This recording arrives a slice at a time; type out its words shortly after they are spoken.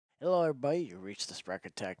Hello, everybody. You reached the Sprack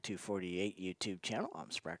Attack 248 YouTube channel.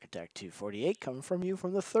 I'm Sprack Attack 248, coming from you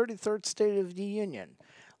from the 33rd State of the Union.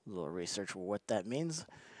 A little research for what that means.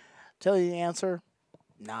 Tell you the answer?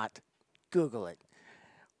 Not. Google it.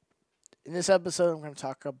 In this episode, I'm going to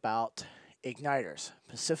talk about igniters,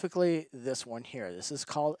 specifically this one here. This is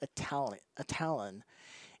called a Talon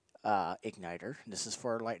igniter. This is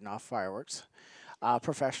for lighting off fireworks.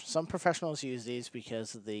 Some professionals use these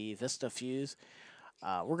because of the Vista fuse.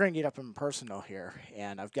 We're going to get up and personal here,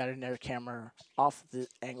 and I've got another camera off the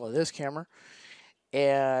angle of this camera,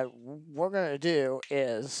 and what we're going to do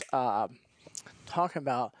is talk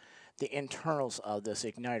about the internals of this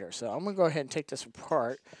igniter. So I'm going to go ahead and take this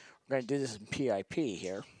apart. We're going to do this in PIP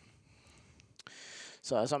here.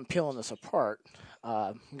 So as I'm peeling this apart,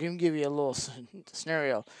 I'm going to give you a little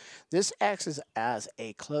scenario. This acts as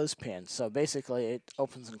a clothespin, so basically it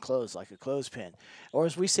opens and closes like a clothespin, or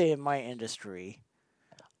as we say in my industry,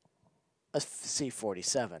 a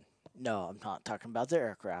C-47. No, I'm not talking about the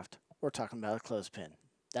aircraft. We're talking about a clothespin.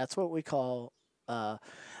 That's what we call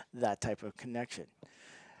that type of connection.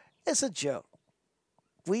 It's a joke.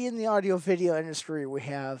 We in the audio-video industry, we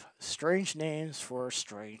have strange names for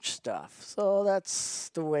strange stuff. So that's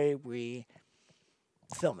the way we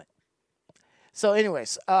film it. So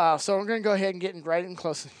anyways, so we're going to go ahead and get right in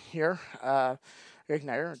close here.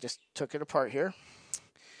 Igniter, just took it apart here.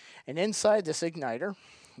 And inside this igniter,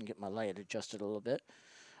 get my light adjusted a little bit,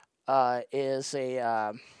 is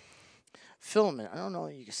a filament. I don't know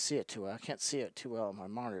if you can see it too well. I can't see it too well on my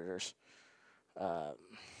monitors.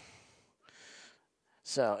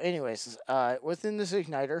 So anyways, within this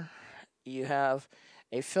igniter, you have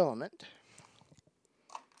a filament.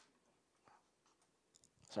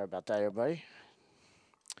 Sorry about that, everybody.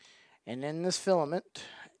 And in this filament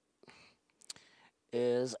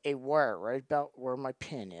is a wire right about where my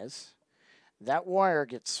pin is. That wire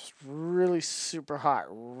gets really super hot,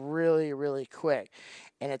 really quick,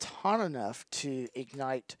 and it's hot enough to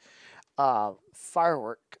ignite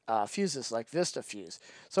firework fuses like Vista fuse.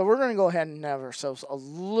 So we're going to go ahead and have ourselves a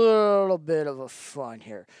little bit of a fun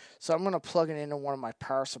here. So I'm going to plug it into one of my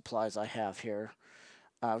power supplies I have here.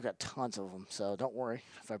 I've got tons of them, so don't worry.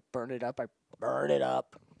 If I burn it up, I burn it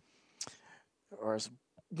up. Or as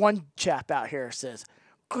one chap out here says,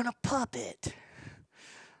 gonna pop it.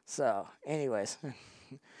 So, anyways,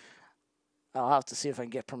 I'll have to see if I can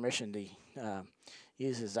get permission to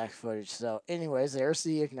use his exact footage. So, anyways, there's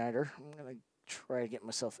the igniter. I'm going to try to get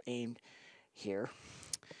myself aimed here.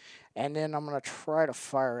 And then I'm going to try to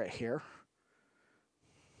fire it here.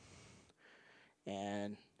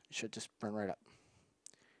 And it should just burn right up.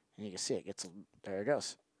 And you can see it gets, there it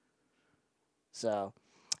goes. So,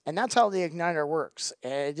 and that's how the igniter works.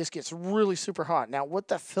 It just gets really super hot. Now, what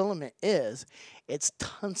that filament is, it's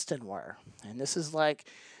tungsten wire. And this is like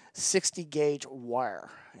 60 gauge wire.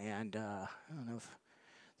 And I don't know if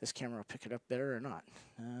this camera will pick it up better or not.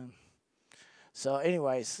 So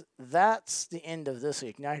anyways, that's the end of this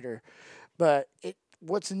igniter. But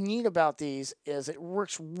what's neat about these is it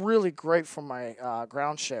works really great for my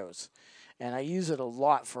ground shows. And I use it a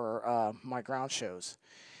lot for my ground shows.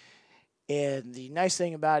 And the nice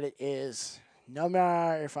thing about it is, no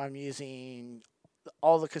matter if I'm using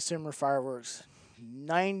all the consumer fireworks,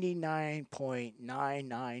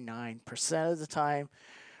 99.999% of the time,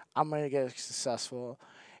 I'm going to get a successful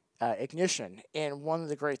ignition. And one of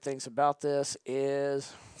the great things about this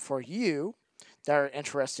is for you that are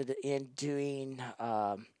interested in doing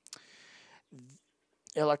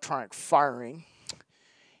electronic firing,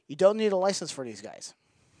 you don't need a license for these guys.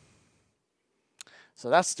 So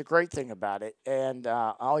that's the great thing about it. And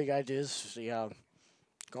all you got to do is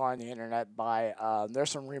go on the internet, buy, there's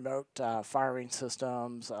some remote firing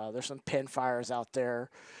systems. There's some pin fires out there.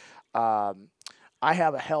 I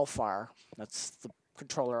have a Hellfire. That's the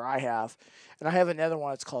controller I have. And I have another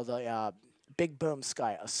one. It's called the Big Boom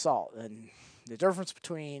Sky Assault. And the difference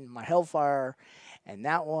between my Hellfire and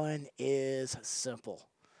that one is simple.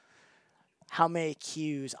 How many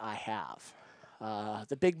cues I have.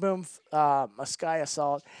 The Big Boom Sky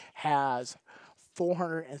Assault has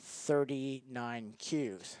 439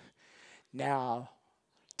 cues. Now,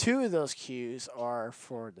 2 of those cues are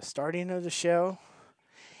for the starting of the show,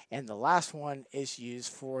 and the last one is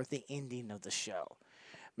used for the ending of the show.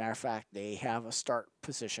 Matter of fact, they have a start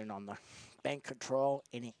position on the bank control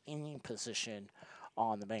and an ending position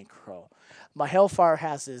on the bank control. My Hellfire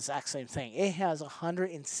has the exact same thing. It has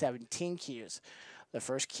 117 cues. The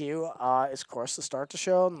first cue is, of course, to start the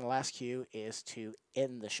show, and the last cue is to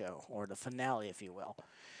end the show, or the finale, if you will.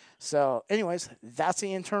 So, anyways, that's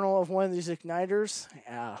the internal of one of these igniters.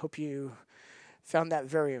 I hope you found that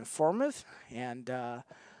very informative, and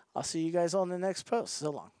I'll see you guys on the next post.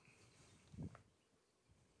 So long.